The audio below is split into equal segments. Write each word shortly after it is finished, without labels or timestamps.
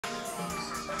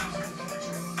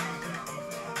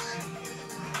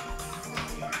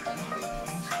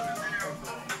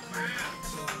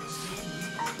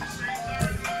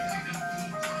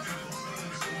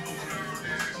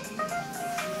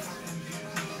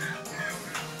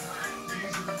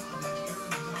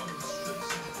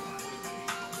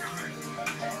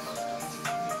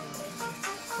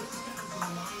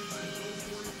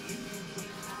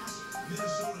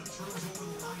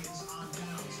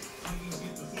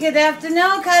Good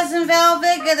afternoon, Cousin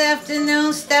Velvet. Good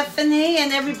afternoon, Stephanie,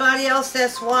 and everybody else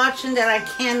that's watching that I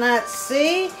cannot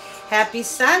see. Happy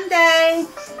Sunday.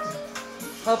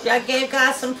 Hope y'all gave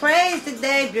God some praise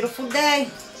today. Beautiful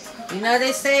day. You know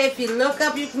they say if you look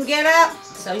up, you can get up.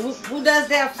 So who does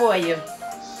that for you?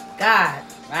 God,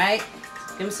 right?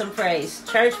 Give him some praise.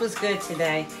 Church was good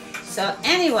today. So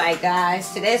anyway,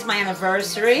 guys, today's my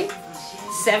anniversary.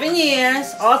 7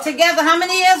 years altogether. How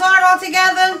many years are it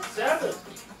altogether? 7.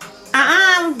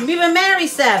 We've been married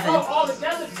 7. Oh,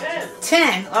 altogether 10.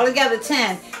 10. Altogether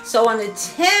 10. So on the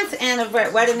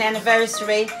 10th wedding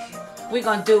anniversary, we're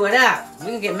going to do it up. We're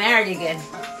going to get married again.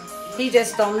 He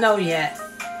just don't know yet.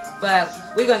 But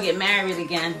we're going to get married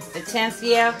again. The 10th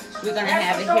year, we're going to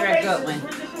have it here at Goodwin.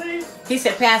 He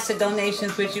said, Pastor,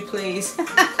 donations, would you please?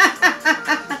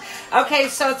 Okay,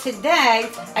 so today,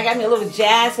 I got me a little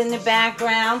jazz in the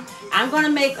background. I'm going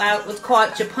to make what's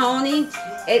called Ciopinno.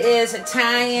 It is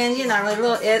Italian, you know, a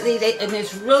little Italy, and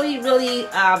it's really, really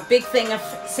big thing in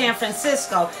San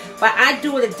Francisco. But I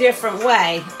do it a different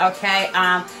way, okay?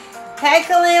 Hey,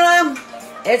 Kale.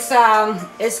 It's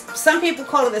some people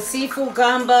call it a seafood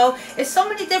gumbo. It's so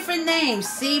many different names.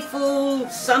 Seafood,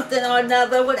 something or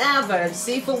another, whatever.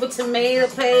 Seafood with tomato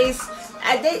paste.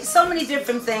 So many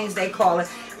different things they call it.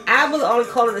 I would only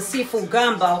call it a seafood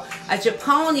gumbo. A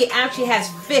Ciopinno actually has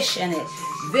fish in it.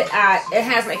 It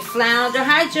has like flounder.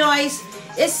 Hi, Joyce.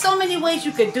 There's so many ways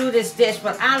you could do this dish,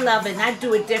 but I love it and I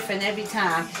do it different every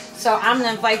time. So I'm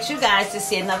going to invite you guys to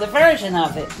see another version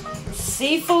of it.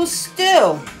 Seafood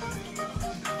stew.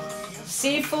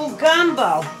 Seafood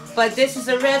gumbo. But this is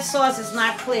a red sauce. It's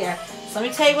not clear. So let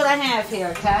me tell you what I have here,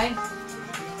 okay?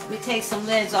 Let me take some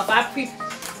lids off. I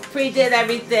pre-did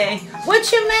everything. What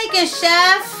you making,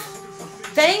 chef?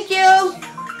 Thank you.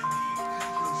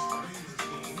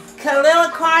 Kale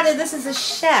Carter, this is a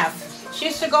chef. She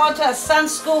used to go to her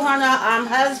son's school, her and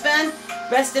her husband,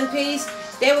 rest in peace.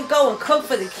 They would go and cook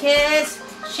for the kids.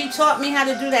 She taught me how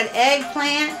to do that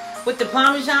eggplant with the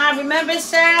Parmesan. Remember,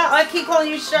 Cheryl? Oh, I keep calling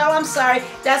you Cheryl. I'm sorry.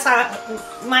 That's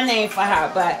my name for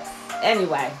her. But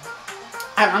anyway,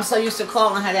 I'm so used to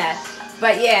calling her that.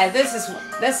 But yeah, this is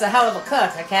a hell of a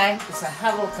cook, okay? It's a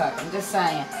hell of a cook, I'm just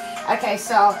saying. Okay,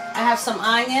 so I have some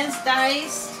onions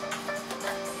diced.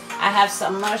 I have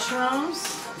some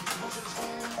mushrooms.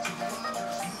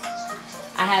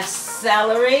 I have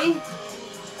celery.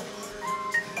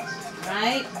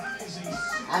 Right?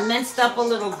 I minced up a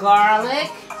little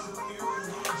garlic.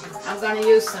 I'm going to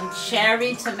use some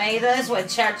cherry tomatoes with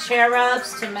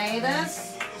cherubs tomatoes.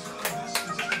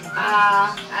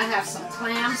 I have some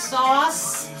clam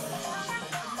sauce.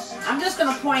 I'm just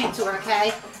going to point to it,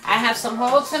 okay? I have some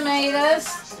whole tomatoes.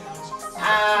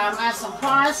 I have some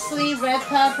parsley, red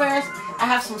peppers. I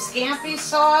have some scampi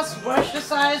sauce,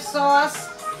 Worcestershire sauce.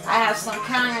 I have some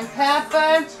cayenne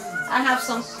pepper. I have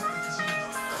some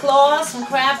claws, some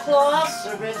crab claws,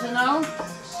 original.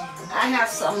 I have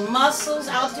some mussels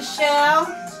out the shell.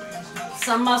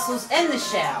 Some mussels in the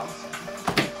shell.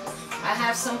 I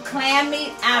have some clam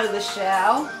meat out of the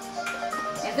shell.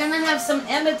 And then I have some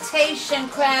imitation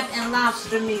crab and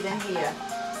lobster meat in here.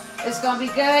 It's going to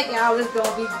be good, y'all. It's going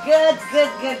to be good, good,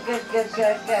 good, good, good,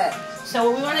 good, good. So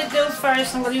what we want to do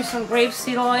first, I'm going to use some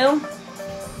grapeseed oil.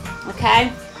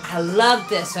 Okay? I love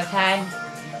this, okay?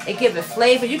 It gives it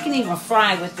flavor. You can even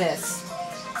fry with this.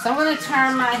 So I'm going to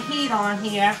turn my heat on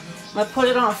here. I'm going to put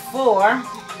it on 4.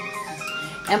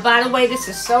 And by the way, this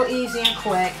is so easy and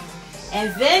quick.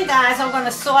 And then, guys, I'm going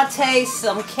to saute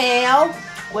some kale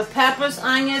with peppers,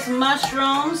 onions,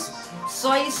 mushrooms,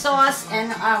 soy sauce,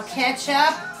 and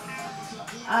ketchup.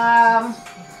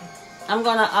 I'm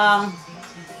going to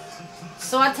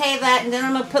saute that, and then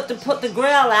I'm going to put the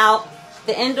grill out,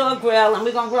 the indoor grill, and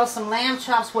we're going to grill some lamb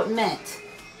chops with mint.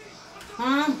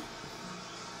 Yeah,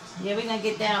 we're going to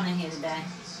get down in here today.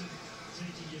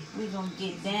 We're going to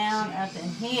get down up in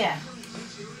here.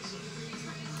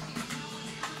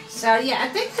 So yeah, I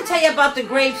think I tell you about the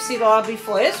grapeseed oil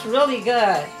before. It's really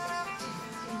good.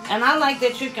 And I like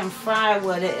that you can fry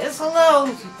with it. It's a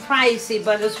little pricey,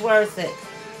 but it's worth it.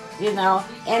 You know.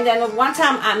 And then one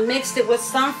time I mixed it with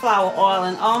sunflower oil,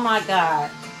 and oh my God.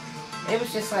 It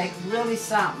was just like really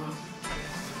something.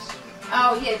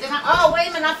 Oh yeah, oh wait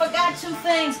a minute, I forgot 2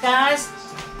 things, guys.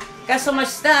 Got so much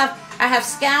stuff. I have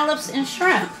scallops and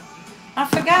shrimp. I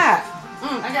forgot.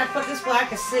 I gotta put this where I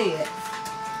can see it.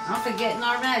 I'm forgetting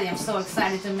already. I'm so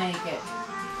excited to make it.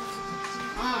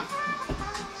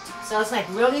 So it's like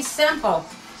really simple.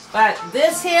 But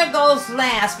this here goes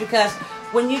last because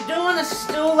when you're doing a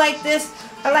stew like this,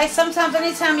 or like sometimes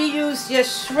anytime you use your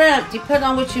shrimp, depending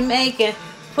on what you're making,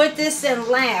 put this in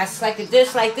last, like a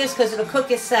dish like this, because it'll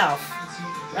cook itself.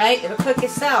 right? It'll cook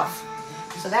itself.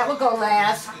 So that will go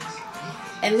last.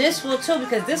 And this will too,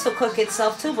 because this will cook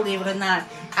itself too, believe it or not.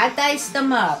 I diced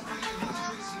them up.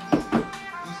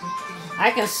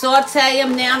 I can saute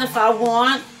them now if I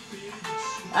want.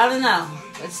 I don't know.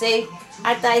 But see,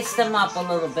 I diced them up a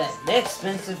little bit. They're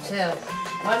expensive too.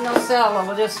 Wasn't no sale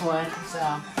over this one. So,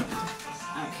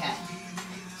 okay.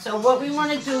 So what we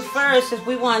want to do first is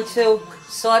we want to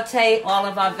saute all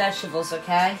of our vegetables,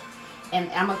 okay?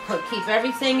 And I'm going to keep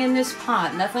everything in this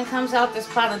pot. Nothing comes out this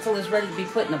pot until it's ready to be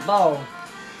put in a bowl.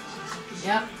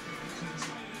 Yep.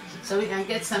 So we're going to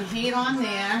get some heat on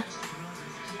there.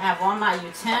 I have all my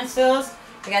utensils.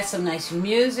 I got some nice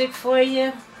music for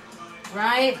you.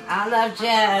 Right? I love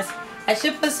jazz. I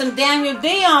should put some Daniel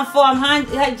D on for him,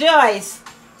 huh, Joyce?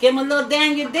 Give him a little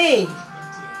Daniel D.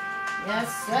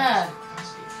 Yes, sir.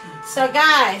 So,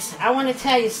 guys, I want to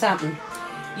tell you something.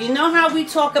 You know how we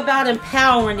talk about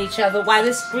empowering each other while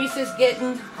this grease is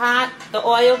getting hot, the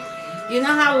oil? You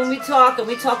know how when we talk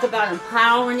about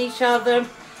empowering each other?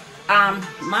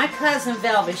 My cousin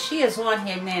Velvet, she is on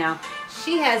here now.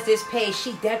 She has this page.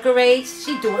 She decorates.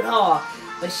 She do it all.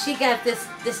 But she got this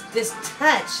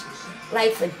touch,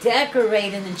 like for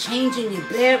decorating and changing your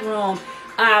bedroom.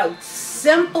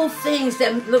 Simple things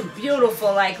that look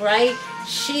beautiful, like, right?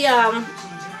 She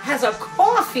has a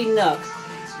coffee nook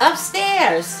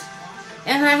upstairs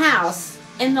in her house,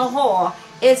 in the hall.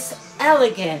 It's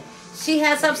elegant. She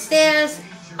has upstairs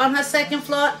on her second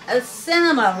floor a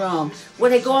cinema room where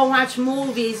they go and watch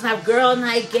movies, have girl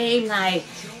night, game night.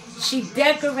 She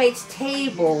decorates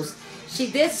tables. She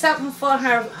did something for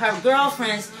her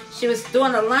girlfriends. She was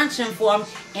doing a luncheon for them,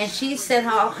 and she said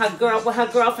what her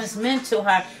girlfriends meant to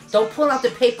her. Don't pull out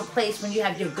the paper plates when you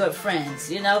have your good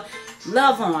friends, you know.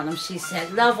 Love on them, she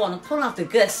said. Love on them. Pull out the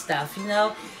good stuff, you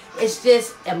know. It's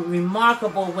just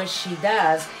remarkable what she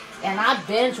does. And I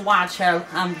binge watched her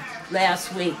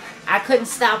last week. I couldn't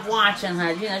stop watching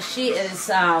her. You know, she is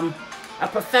a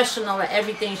professional at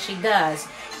everything she does.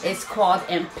 It's called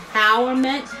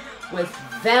Empowerment with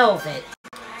Velvet.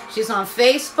 She's on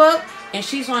Facebook and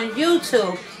she's on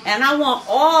YouTube. And I want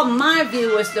all my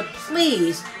viewers to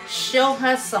please show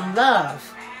her some love.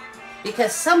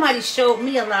 Because somebody showed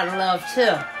me a lot of love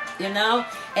too, you know?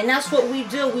 And that's what we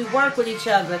do. We work with each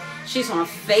other. She's on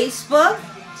Facebook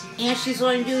and she's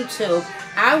on YouTube.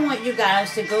 I want you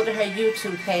guys to go to her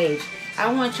YouTube page.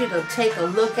 I want you to take a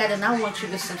look at it and I want you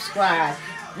to subscribe.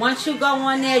 Once you go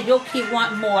on there, you'll keep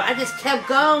wanting more. I just kept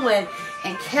going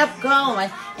and kept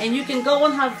going. And you can go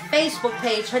on her Facebook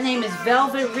page. Her name is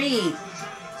Velvet Reed.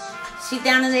 She's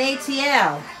down in the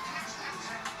ATL.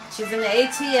 She's in the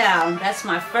ATL. That's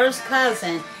my first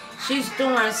cousin. She's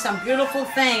doing some beautiful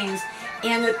things.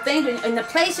 And the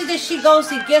places that she goes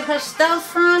to get her stuff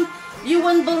from, you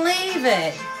wouldn't believe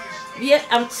it. Yeah,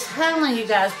 I'm telling you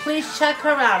guys, please check her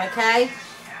out, okay?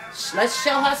 Let's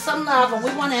show her some love, and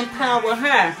we want to empower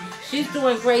her. She's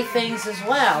doing great things as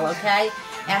well, okay?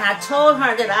 And I told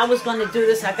her that I was going to do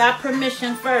this. I got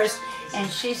permission first, and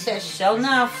she said, sure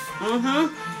enough.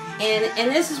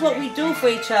 And this is what we do for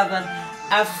each other.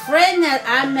 A friend that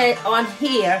I met on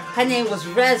here, her name was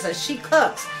Reza. She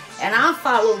cooks. And I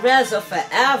followed Reza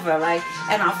forever.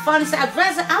 And I finally said,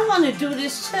 Reza, I want to do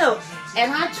this too.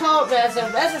 And I told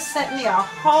Reza sent me a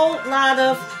whole lot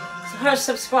of her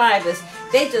subscribers.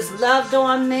 They just loved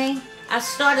on me. I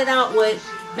started out with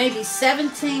maybe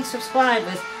 17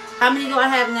 subscribers. How many do I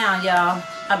have now, y'all?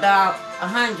 About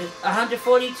 100,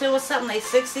 142 or something, like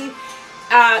 60.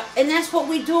 And that's what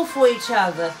we do for each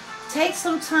other. Take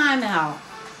some time out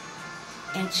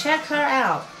and check her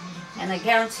out. And I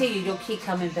guarantee you, you'll keep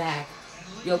coming back.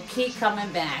 You'll keep coming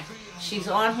back. She's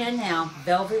on here now,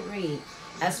 Velvet Reed.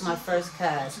 That's my first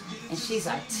cousin. And she's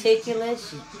articulate.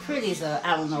 She's pretty as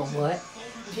I don't know what.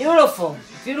 Beautiful.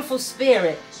 Beautiful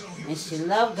spirit. And she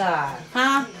loved God.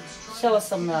 Huh? Show us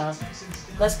some love.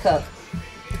 Let's cook.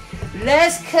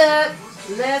 Let's cook.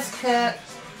 Let's cook.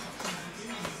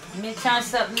 Let me turn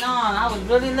something on. I was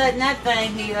really letting that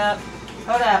thing heat up.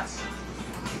 Hold up.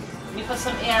 Let me put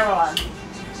some air on.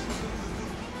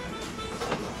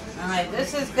 Alright,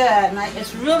 this is good. Now,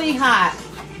 it's really hot.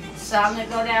 So I'm going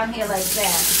to go down here like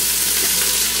that.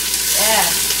 Yeah.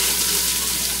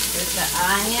 There's the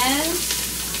onions.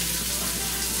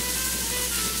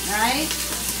 Alright.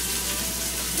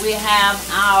 We have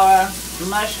our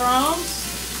mushrooms.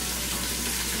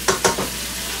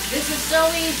 This is so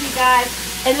easy, guys.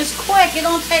 And it's quick. It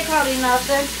don't take hardly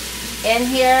nothing. And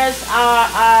here's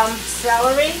our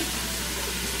celery.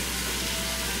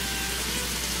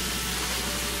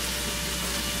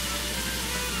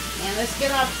 And let's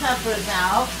get our peppers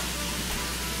out.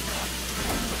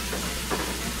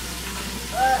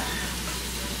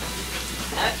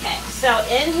 Okay, so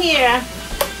in here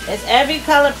is every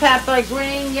color pepper,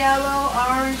 green, yellow,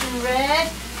 orange, and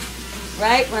red.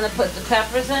 Right, we're gonna put the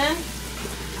peppers in.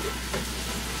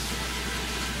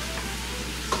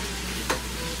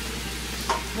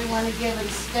 We want to give it a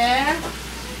stir.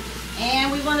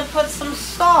 And we want to put some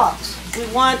salt. We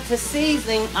want to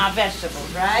season our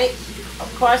vegetables, right?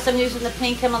 Of course, I'm using the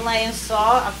pink Himalayan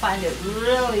salt. I find it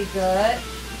really good.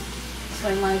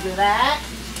 So we want to do that.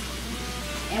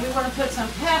 And we want to put some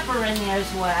pepper in there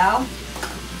as well.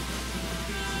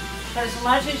 For as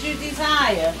much as you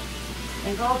desire.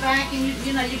 And go back and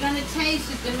you know, you're going to taste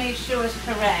it to make sure it's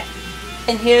correct.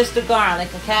 And here's the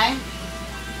garlic, okay?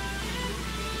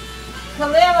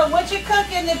 Kalila, what you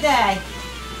cooking today?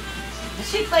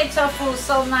 She plates her food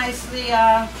so nicely,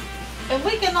 and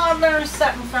we can all learn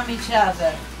something from each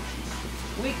other.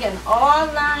 We can all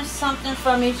learn something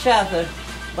from each other.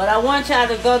 But I want y'all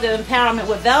to go to Empowerment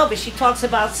with Velvet. She talks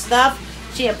about stuff.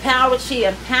 She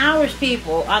empowers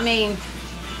people. I mean,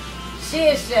 she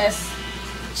is just,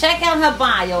 check out her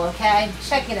bio, okay?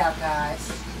 Check it out,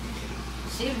 guys.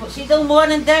 She do more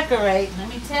than decorate, let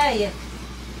me tell you.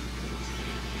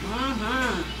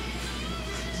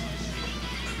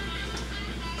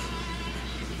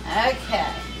 Okay,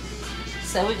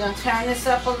 so we're going to turn this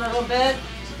up a little bit.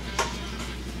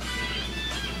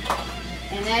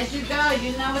 And as you go,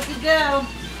 you know what to do.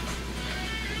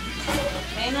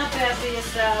 Clean up after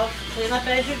yourself. Clean up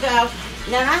as you go.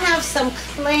 Now I have some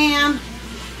clam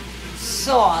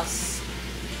sauce.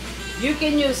 You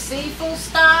can use seafood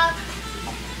stock.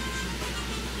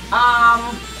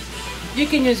 You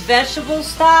can use vegetable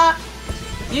stock.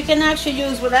 You can actually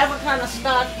use whatever kind of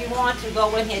stock you want to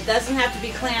go in here. It doesn't have to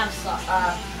be clam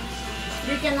sauce.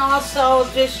 You can also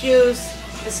just use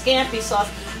the scampi sauce.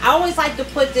 I always like to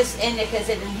put this in there because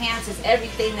it enhances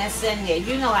everything that's in here.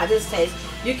 You know how this tastes.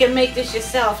 You can make this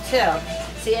yourself too.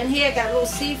 See, in here, got little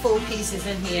seafood pieces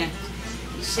in here.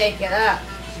 You shake it up.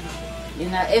 You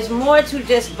know, it's more to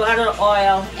just butter,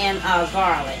 oil, and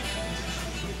garlic.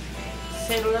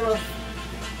 See the little,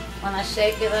 when I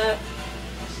shake it up?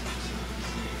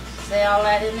 See all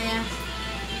that in there?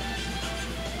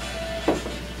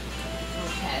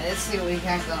 Okay, let's see what we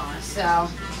got going. So,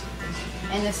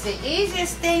 and it's the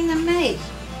easiest thing to make.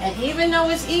 And even though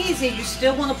it's easy, you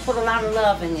still want to put a lot of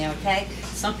love in there, okay?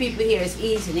 Some people here, it's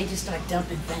easy, and they just start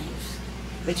dumping things.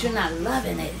 But you're not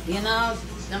loving it, you know?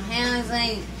 Them hands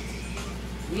ain't,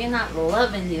 you're not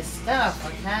loving your stuff,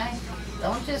 okay?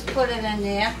 Don't just put it in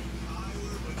there.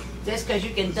 Just because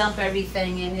you can dump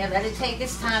everything in there. Let it take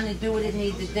its time to do what it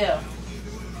needs to do.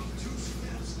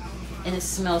 And it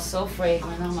smells so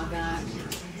fragrant. Oh my God.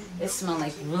 It smells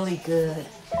like really good.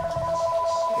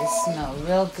 It smells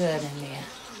real good in there.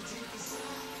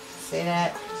 See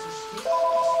that?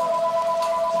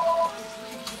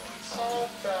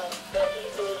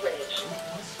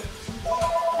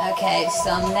 Okay,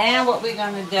 so now what we're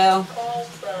going to do,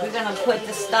 we're going to put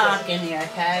the stock in here,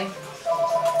 okay?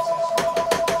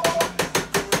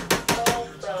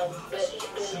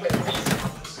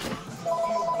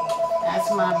 That's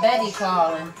my Betty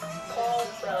calling.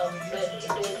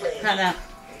 Hold up.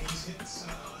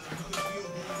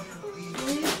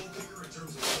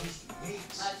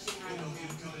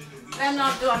 I'm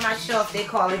not doing my show if they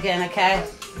call again, okay?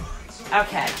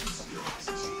 Okay.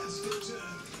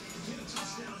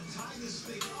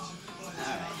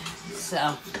 Alright,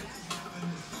 so.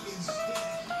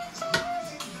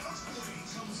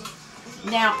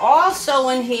 Now also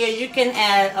in here, you can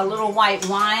add a little white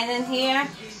wine in here.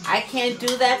 I can't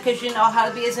do that because you know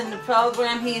hubby is in the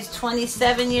program. He is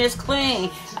 27 years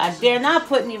clean. I dare not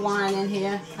put any wine in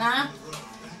here. Huh?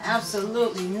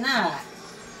 Absolutely not.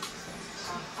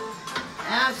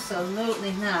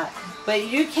 Absolutely not. But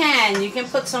you can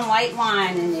put some white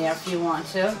wine in there if you want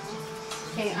to.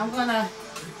 Okay, I'm going to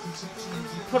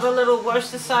put a little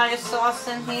Worcestershire sauce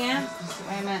in here.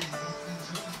 Wait a minute.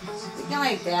 You can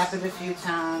like dap it a few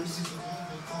times.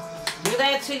 Do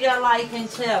that to your liking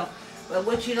too. But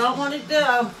what you don't want to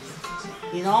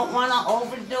do, you don't want to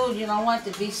overdo, you don't want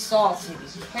to be salty.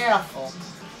 Be careful.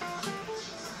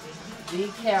 Be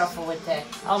careful with that.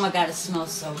 Oh my God, it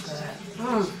smells so good.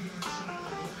 Woo.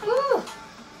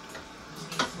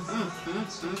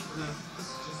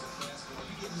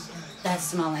 That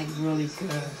smells like really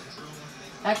good.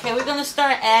 Okay, we're going to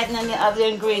start adding in the other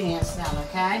ingredients now,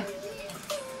 okay?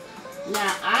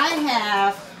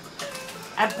 Now,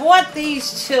 I bought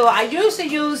these two. I usually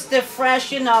use the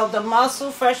fresh, you know, the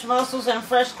fresh mussels and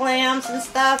fresh clams and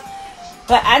stuff.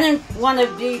 But I didn't want to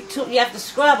be too, you have to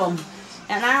scrub them.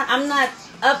 And I'm not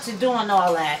up to doing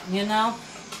all that, you know.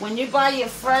 When you buy your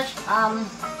fresh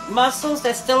mussels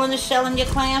that's still in the shell and your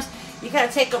clams, You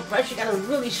gotta take a brush, you gotta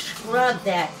really scrub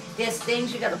that. There's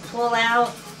things you gotta pull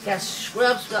out, you gotta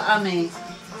scrub, I mean,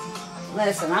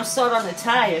 listen, I'm sort of on the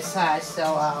tired side,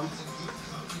 so,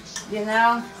 you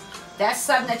know, that's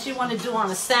something that you want to do on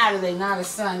a Saturday, not a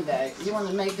Sunday. You want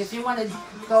to make, if you want to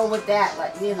go with that,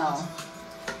 like, you know,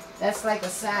 that's like a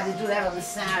Saturday, do that on a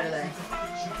Saturday.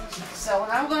 So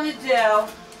what I'm going to do,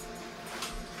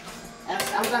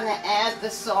 is I'm going to add the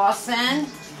sauce in,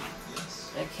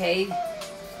 okay,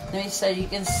 let me so you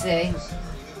can see.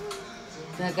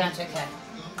 I got you, okay.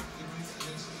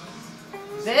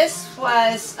 This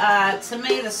was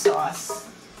tomato sauce,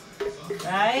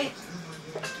 right?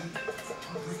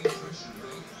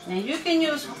 Now you can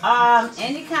use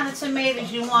any kind of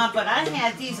tomatoes you want, but I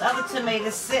had these other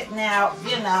tomatoes sitting out,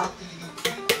 you know,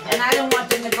 and I didn't want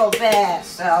them to go bad,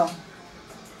 so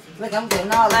look, I'm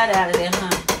getting all that out of there, huh?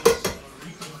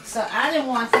 So I didn't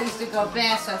want these to go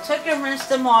bad, so I took and rinsed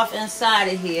them off inside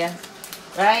of here,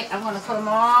 right? I'm going to put them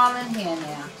all in here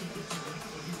now.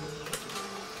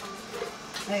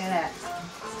 Look at that.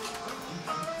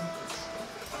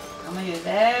 I'm going to use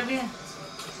every...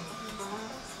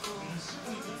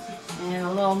 and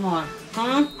a little more.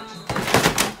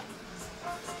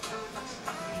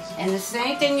 And the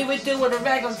same thing you would do with a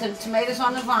regular tomatoes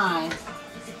on the vine.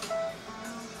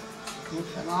 You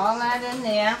put all that in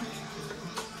there.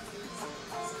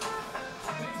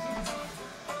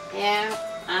 And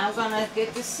I'm going to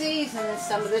get the seasoning,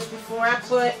 some of this before I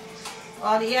put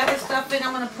all the other stuff in.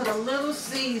 I'm going to put a little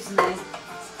seasoning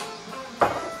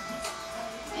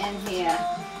in here.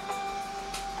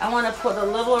 I want to put a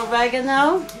little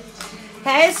oregano.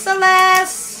 Hey,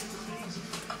 Celeste.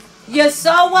 You're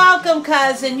so welcome,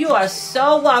 cousin. You are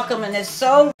so welcome. And it's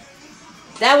so...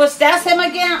 That's him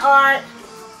again, Art.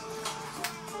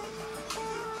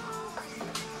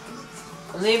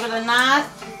 Believe it or not,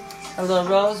 a little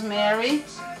rosemary.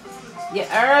 Your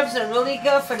herbs are really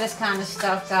good for this kind of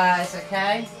stuff, guys,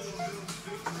 okay?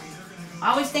 I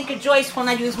always think of Joyce when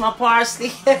I use my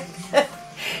parsley.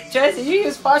 Joyce, you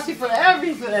use parsley for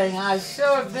everything. I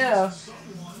sure do.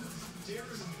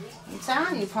 I'm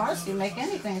telling you, parsley make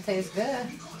anything taste good.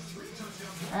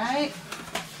 Right?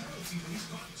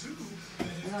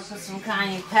 I'm going to put some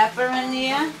cayenne pepper in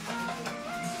there.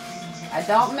 I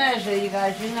don't measure, you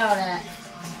guys. You know that.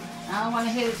 I don't want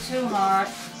to hit it too hard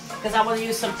because I want to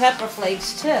use some pepper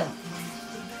flakes too.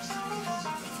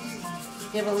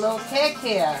 Give it a little kick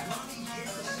here.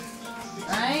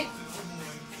 Right?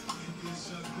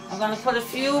 I'm going to put a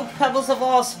few pebbles of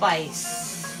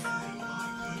allspice.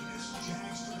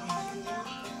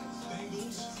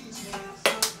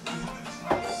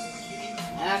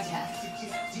 Okay.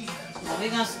 Now we're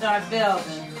going to start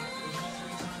building.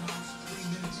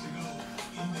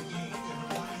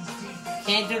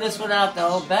 Can't do this without the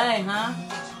Old Bay, huh?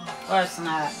 Of course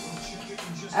not.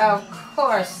 Of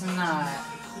course not.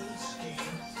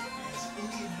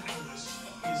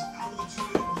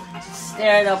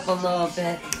 Stir it up a little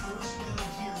bit.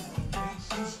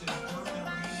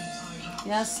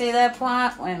 Y'all see that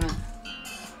part? Wait a minute.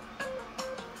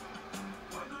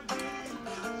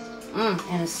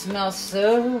 And it smells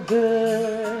so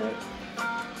good.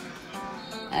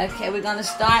 Okay, we're gonna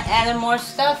start adding more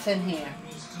stuff in here.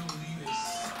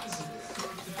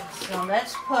 So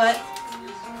let's put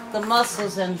the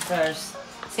mussels in first.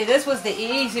 See, this was the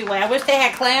easy way. I wish they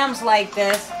had clams like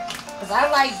this, because I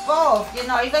like both. You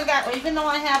know, even though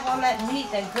I have all that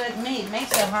meat, that good meat, it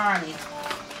makes it hearty.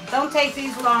 Don't take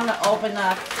these long to open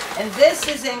up. And this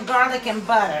is in garlic and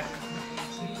butter.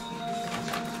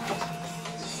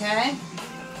 Okay?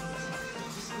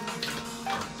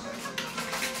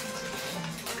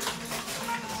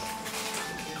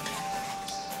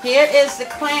 Here is the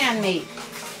clam meat.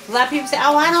 A lot of people say,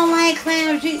 oh, I don't like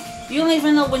clams. You don't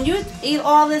even know. When you eat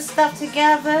all this stuff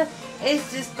together,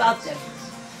 it's just about the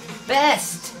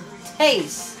best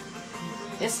taste.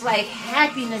 It's like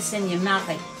happiness in your mouth,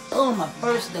 like, boom, a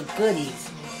burst of goodies.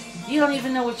 You don't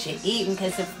even know what you're eating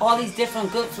because of all these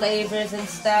different good flavors and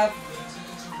stuff.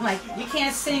 Like, you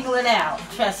can't single it out,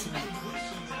 trust me.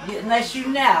 Unless you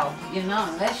know,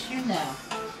 unless you know.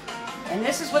 And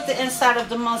this is what the inside of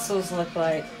the mussels look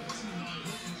like.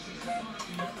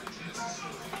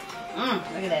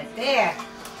 Look at that there.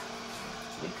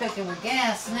 We're cooking with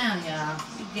gas now, y'all.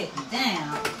 We're getting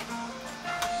down.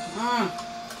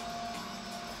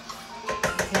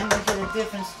 Can we get a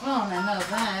different spoon? I know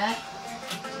that.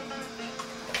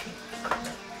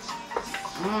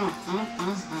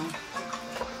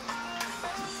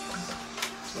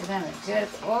 Give them a good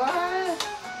oil.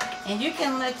 And you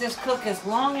can let this cook as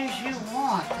long as you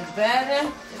want. The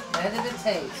better the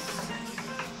taste.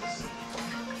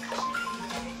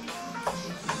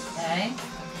 okay?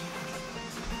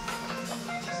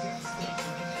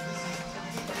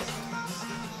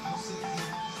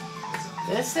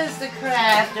 This is the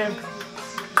crab.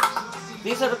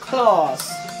 These are the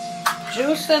claws.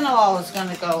 Juice and all is going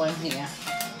to go in here.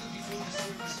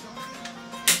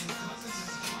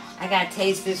 I got to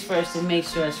taste this first to make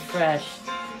sure it's fresh.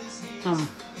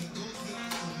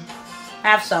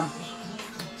 Have some.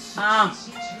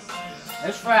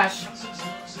 It's fresh.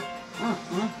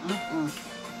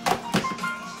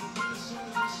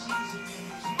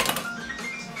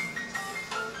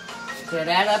 Stir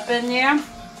that up in there.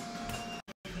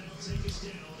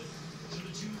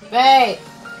 Babe,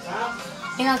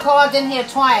 he done called in here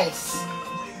twice.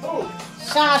 Oh.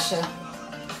 Sasha.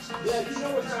 Yeah, you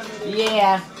know what time it is.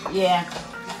 Yeah.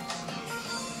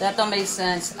 That don't make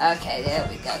sense. Okay, there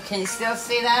we go. Can you still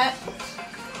see that?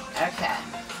 Okay.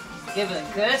 Give it a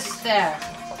good stir.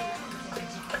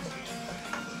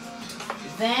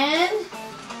 Then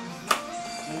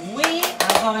we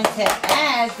are going to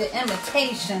add the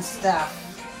imitation stuff.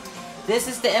 This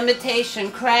is the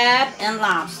imitation crab and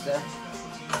lobster.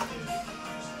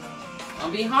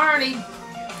 Don't be hardy.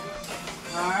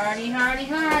 Hardy.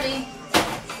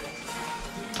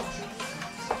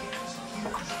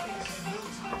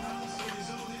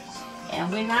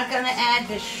 And we're not going to add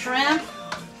the shrimp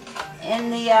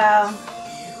and the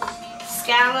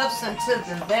scallops until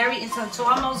it's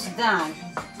almost done.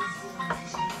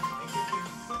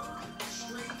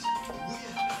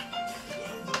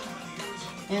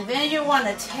 And then you want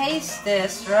to taste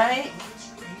this, right?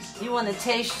 You want to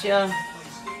taste your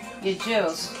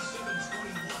juice.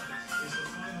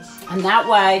 And that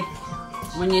way,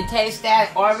 when you taste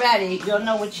that already, you'll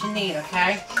know what you need,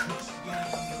 okay?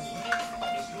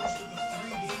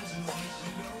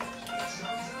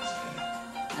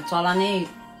 That's all I need.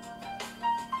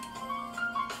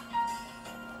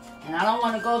 And I don't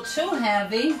want to go too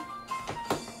heavy,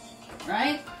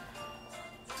 right?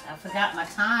 I forgot my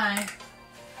time.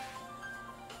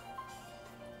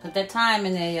 Put that time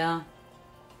in there, y'all.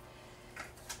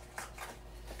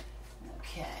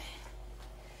 Okay.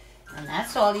 And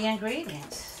that's all the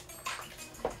ingredients.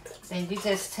 Then you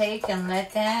just take and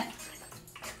let that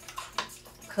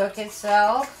cook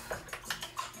itself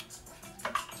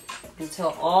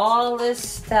until all this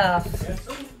stuff,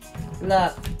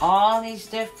 look, all these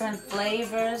different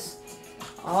flavors,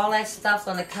 all that stuff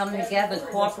gonna come together,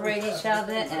 incorporate each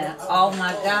other, and oh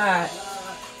my God.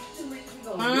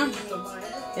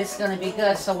 It's gonna be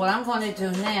good. So what I'm gonna do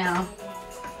now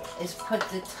is put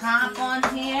the top on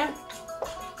here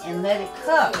and let it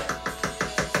cook,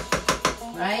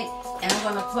 right? And I'm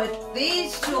gonna put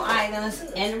these two items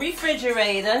in the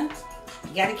refrigerator.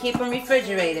 You gotta keep them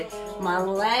refrigerated. My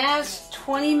last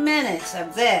 20 minutes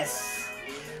of this,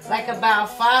 like about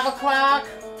 5 o'clock,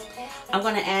 I'm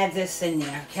gonna add this in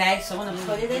there, okay? So I'm gonna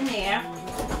put it in there.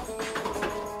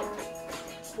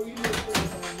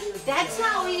 That's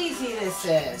how easy this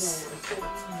is.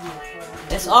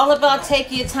 It's all about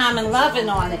taking your time and loving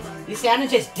on it. You see, I didn't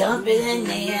just dump it in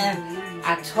there.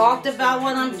 I talked about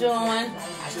what I'm doing.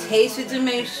 I tasted to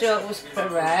make sure it was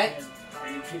correct.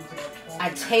 I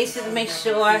tasted to make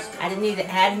sure I didn't need to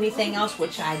add anything else,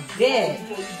 which I did.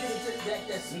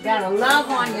 You gotta love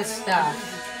on your stuff.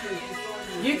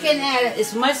 You can add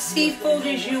as much seafood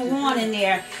as you want in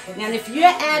there. And if you're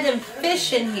adding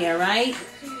fish in here, right?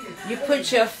 You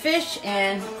put your fish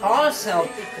in also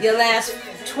your last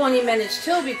 20 minutes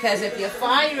too, because if your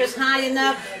fire is high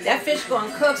enough, that fish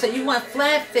gonna cook. So you want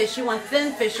flat fish, you want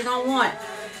thin fish, you don't want.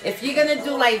 If you're gonna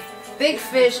do like big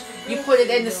fish, you put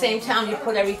it in the same time you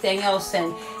put everything else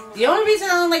in. The only reason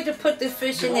I don't like to put the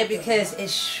fish in there because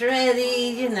it's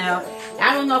shreddy, you know.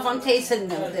 I don't know if I'm tasting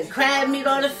the crab meat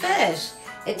or the fish.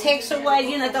 It takes away,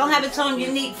 you know, don't have its own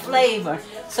unique flavor.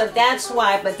 So that's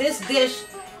why. But this dish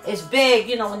is big,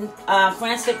 you know, when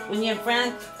when you're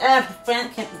I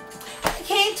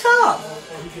can't talk.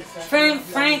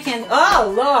 Oh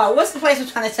Lord, what's the place I'm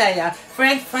trying to tell y'all?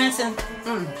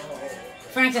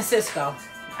 Francisco.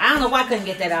 I don't know why I couldn't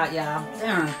get that out, y'all.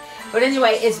 But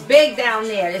anyway, it's big down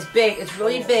there. It's big. It's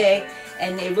really big.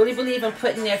 And they really believe in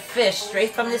putting their fish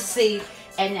straight from the sea.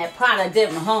 And that pot, I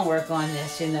did my homework on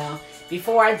this, you know,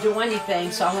 before I do anything.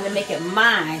 So I'm going to make it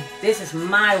mine. This is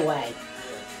my way.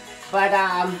 But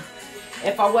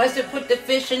if I was to put the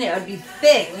fish in it, it would be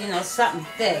thick, you know, something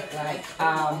thick. Like,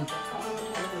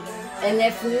 and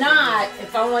if not,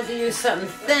 if I want to use something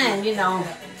thin, you know,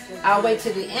 I'll wait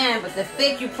to the end. But the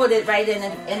thick, you put it right in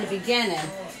the beginning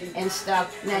and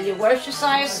stuff. Now your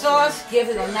Worcestershire sauce, give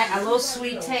it a little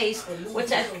sweet taste,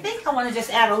 which I think I want to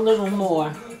just add a little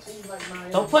more.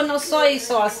 Don't put no soy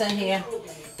sauce in here.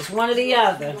 It's one or the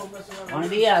other. One or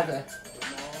the other.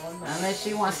 Unless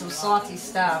you want some salty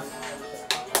stuff.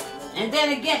 And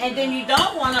then again, and then you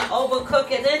don't want to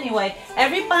overcook it anyway.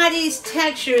 Everybody's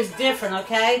texture is different,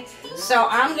 okay? So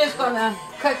I'm just going to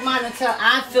cook mine until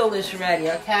I feel it's ready,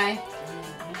 okay?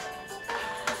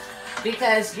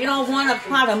 Because you don't want a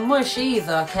pot of mush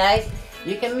either, okay?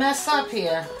 You can mess up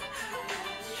here.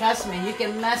 Trust me, you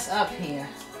can mess up here.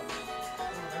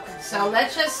 So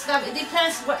let's just stuff. It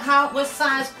depends what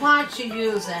size pot you're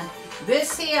using.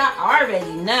 This here, I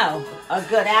already know a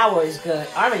good hour is good.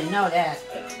 I already know that.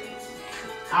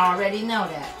 I already know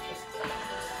that.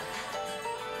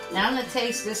 Now I'm gonna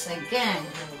taste this again.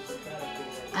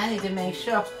 I need to make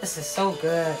sure this is so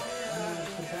good.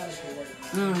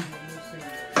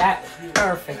 That's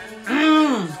perfect.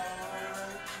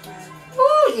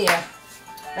 Oh yeah,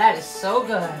 that is so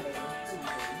good.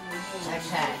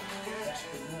 Okay.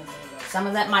 Some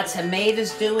of that my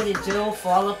tomatoes do what it do,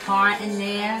 fall apart in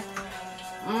there.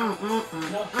 I'm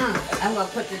gonna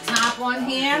put the top on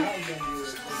here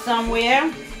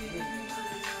somewhere.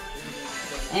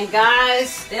 And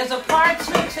guys, there's a part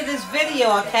 2 to this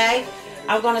video, okay?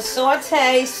 I'm gonna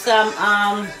saute some,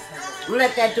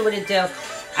 let that do what it do.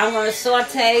 I'm gonna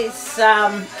saute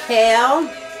some kale,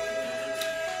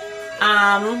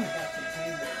 and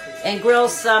grill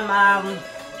some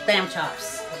lamb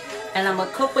chops. And I'm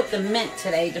gonna cook with the mint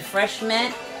today, the fresh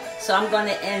mint. So I'm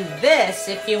gonna end this.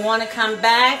 If you wanna come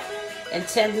back in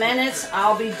 10 minutes,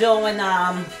 I'll be doing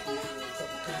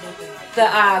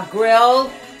the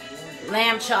grilled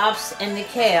lamb chops and the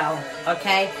kale,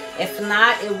 okay? If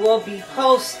not, it will be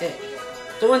posted.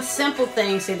 Doing simple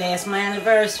things today. It's my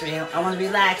anniversary. I want to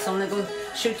relax. I'm gonna go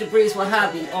shoot the breeze with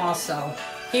hubby also.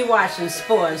 He watching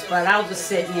sports, but I'll just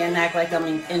sit here and act like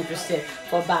I'm interested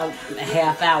for about a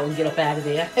half hour and get up out of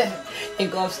there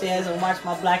and go upstairs and watch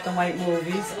my black and white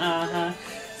movies.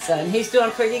 So and he's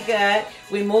doing pretty good.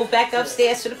 We moved back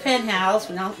upstairs to the penthouse.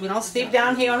 We don't sleep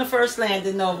down here on the first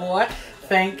landing no more.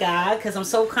 Thank God, because I'm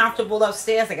so comfortable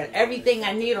upstairs. I got everything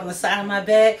I need on the side of my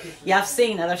bed. Y'all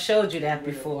seen that. I've showed you that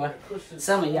before.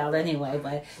 Some of y'all anyway,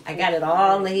 but I got it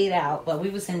all laid out. But we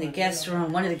was in the guest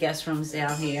room, one of the guest rooms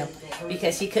down here,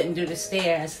 because he couldn't do the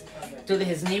stairs due to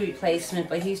his knee replacement,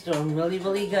 but he's doing really,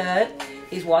 really good.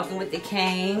 He's walking with the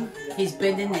cane. He's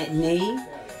bending that knee.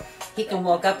 He can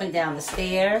walk up and down the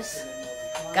stairs.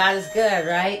 God is good,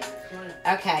 right?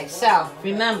 Okay, so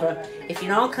remember, if you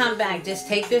don't come back, just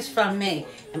take this from me.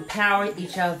 Empower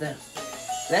each other.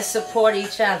 Let's support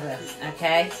each other,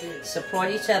 okay?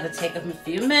 Support each other. Take a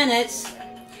few minutes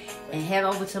and head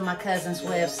over to my cousin's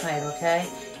website, okay?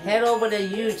 Head over to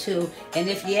YouTube. And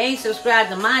if you ain't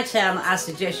subscribed to my channel, I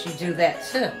suggest you do that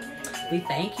too. We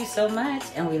thank you so much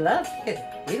and we love you.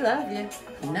 We love you.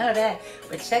 You know that.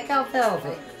 But check out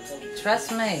Velvet.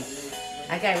 Trust me.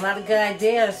 I got a lot of good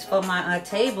ideas for my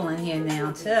table in here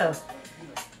now, too.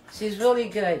 She's really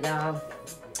good, y'all.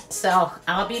 So,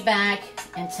 I'll be back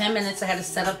in 10 minutes. I had to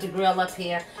set up the grill up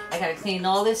here. I got to clean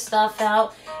all this stuff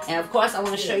out. And, of course, I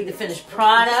want to show you the finished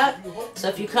product. So,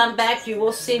 if you come back, you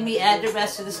will see me add the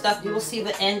rest of the stuff. You will see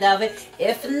the end of it.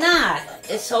 If not,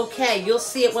 it's okay. You'll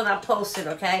see it when I post it,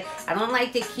 okay? I don't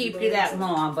like to keep you that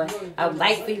long, but I would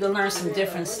like for you to learn some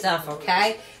different stuff,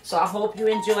 okay? So, I hope you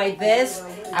enjoyed this.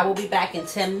 I will be back in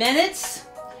 10 minutes.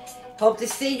 Hope to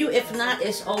see you. If not,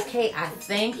 it's okay. I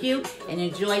thank you and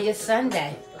enjoy your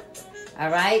Sunday. All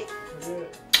right?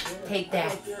 Take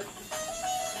that.